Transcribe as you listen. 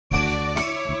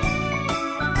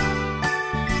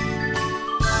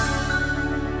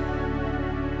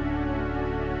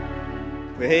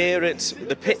We're here at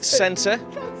the Pit Centre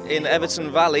in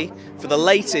Everton Valley for the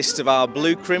latest of our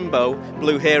Blue CRIMBO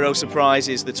Blue Hero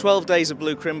surprises. The 12 days of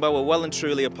Blue CRIMBO are well and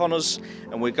truly upon us,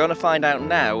 and we're going to find out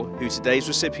now who today's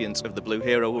recipient of the Blue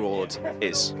Hero Award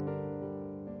is.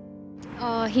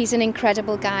 Oh, he's an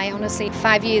incredible guy, honestly.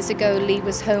 5 years ago, Lee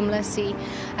was homeless. He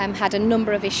had a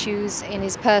number of issues in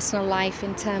his personal life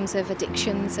in terms of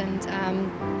addictions, and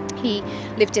he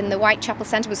lived in the Whitechapel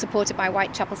Centre, was supported by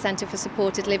Whitechapel Centre for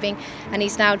Supported Living, and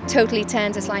he's now totally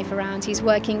turned his life around. He's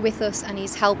working with us and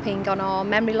he's helping on our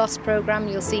memory loss programme.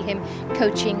 You'll see him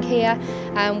coaching here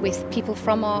with people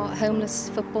from our homeless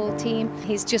football team.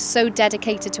 He's just so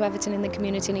dedicated to Everton in the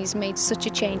community, and he's made such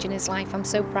a change in his life. I'm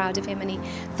so proud of him, and he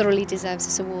thoroughly deserves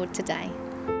this award today.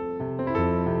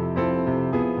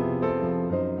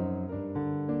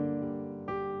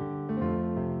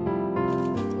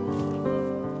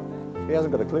 He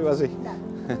hasn't got a clue, has he? No.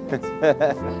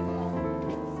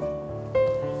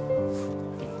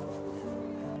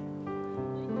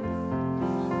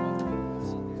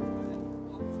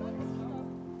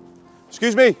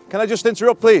 Excuse me, can I just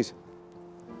interrupt, please?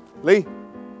 Lee?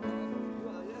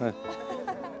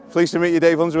 Pleased to meet you,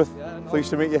 Dave Unsworth. Yeah, no, pleased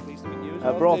to meet you. Pleased to meet you as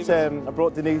well, I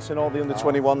brought Denise and all the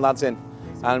Under-21 lads in,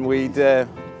 and we'd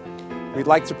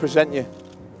like to present you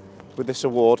with this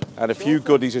award and a few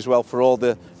goodies as well for all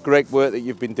the great work that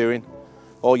you've been doing,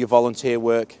 all your volunteer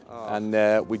work, and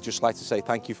we'd just like to say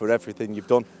thank you for everything you've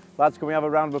done. Lads, can we have a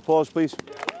round of applause, please?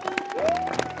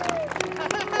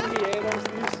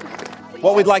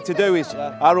 What we'd like to do is,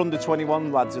 our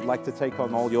Under-21 lads would like to take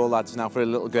on all your lads now for a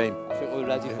little game. I think we're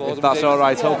ready for them. If that's all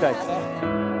right, okay.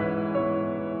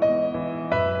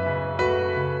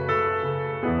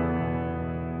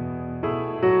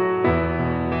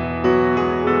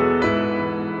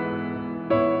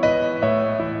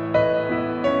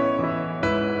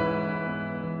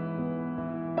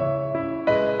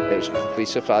 It was a complete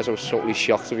surprise. I was totally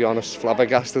shocked, to be honest.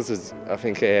 Flabbergasted, I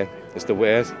think is the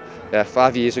word.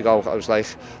 5 years ago, I was like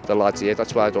the lads here.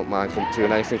 That's why I don't mind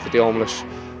doing anything for the homeless.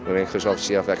 I mean, because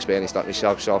obviously I've experienced that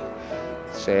myself. So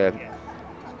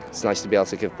it's nice to be able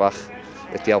to give back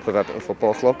with the help of Everton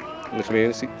Football Club in the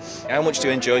community. How much do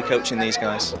you enjoy coaching these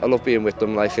guys? I love being with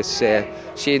them. Like, it's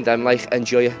seeing them like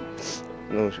enjoy it.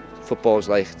 You know, football's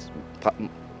like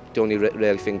the only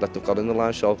really thing that they've got in their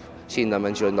life. So seeing them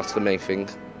enjoying, that's the main thing.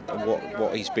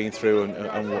 What he's been through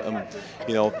and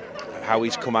you know how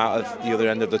he's come out of the other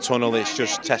end of the tunnel, it's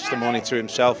just testimony to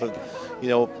himself of, you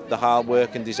know, the hard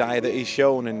work and desire that he's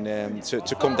shown, and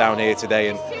to come down here today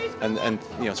and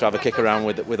you know, to have a kick around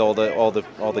with all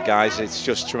the guys, it's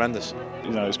just tremendous. You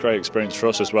know, it's a great experience for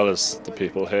us as well as the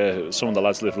people here. Some of the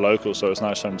lads live local, so it's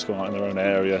nice for them to come out in their own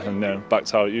area and back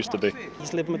to how it used to be.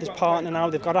 He's living with his partner now.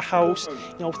 They've got a house.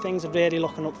 You know, things are really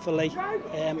looking up for Lee.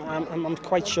 I'm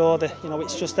quite sure that, you know,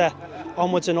 it's just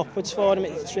onwards and upwards for him.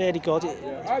 It's really good.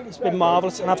 It's been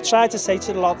marvellous, and I've tried to say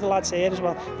to a lot of the lads here as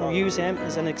well, you know, use him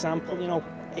as an example. You know,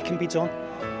 it can be done.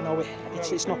 You know,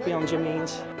 it's not beyond your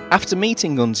means. After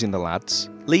meeting Uns and the lads,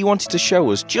 Lee wanted to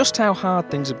show us just how hard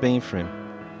things have been for him.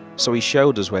 So he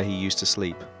showed us where he used to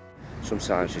sleep.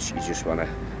 Sometimes you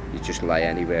just lie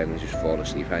anywhere and just fall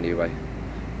asleep anyway.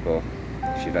 But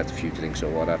if you've had a few drinks or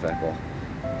whatever, but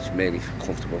it's mainly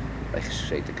comfortable, like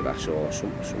say the grass or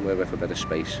somewhere with a bit of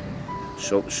space.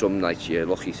 So some nights you're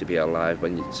lucky to be alive.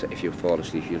 If you fall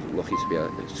asleep, you're lucky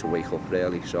to wake up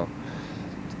really. So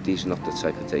these are not the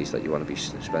type of days that you want to be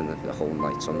spending the whole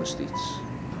night on the streets.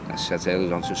 I said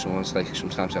earlier on to someone, it's like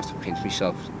sometimes I have to pinch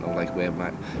myself, you know, like where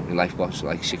my life was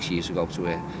like 6 years ago to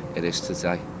where it is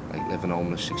today. Like living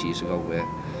homeless 6 years ago, where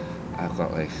I've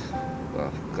got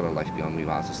got a life beyond my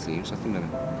wildest dreams at the minute.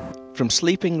 From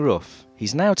sleeping rough,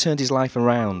 he's now turned his life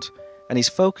around, and he's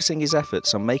focusing his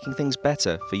efforts on making things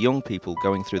better for young people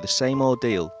going through the same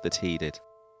ordeal that he did.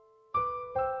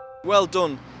 Well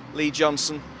done, Lee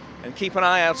Johnson, and keep an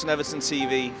eye out on Everton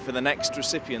TV for the next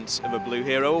recipient of a Blue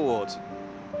Hero Award.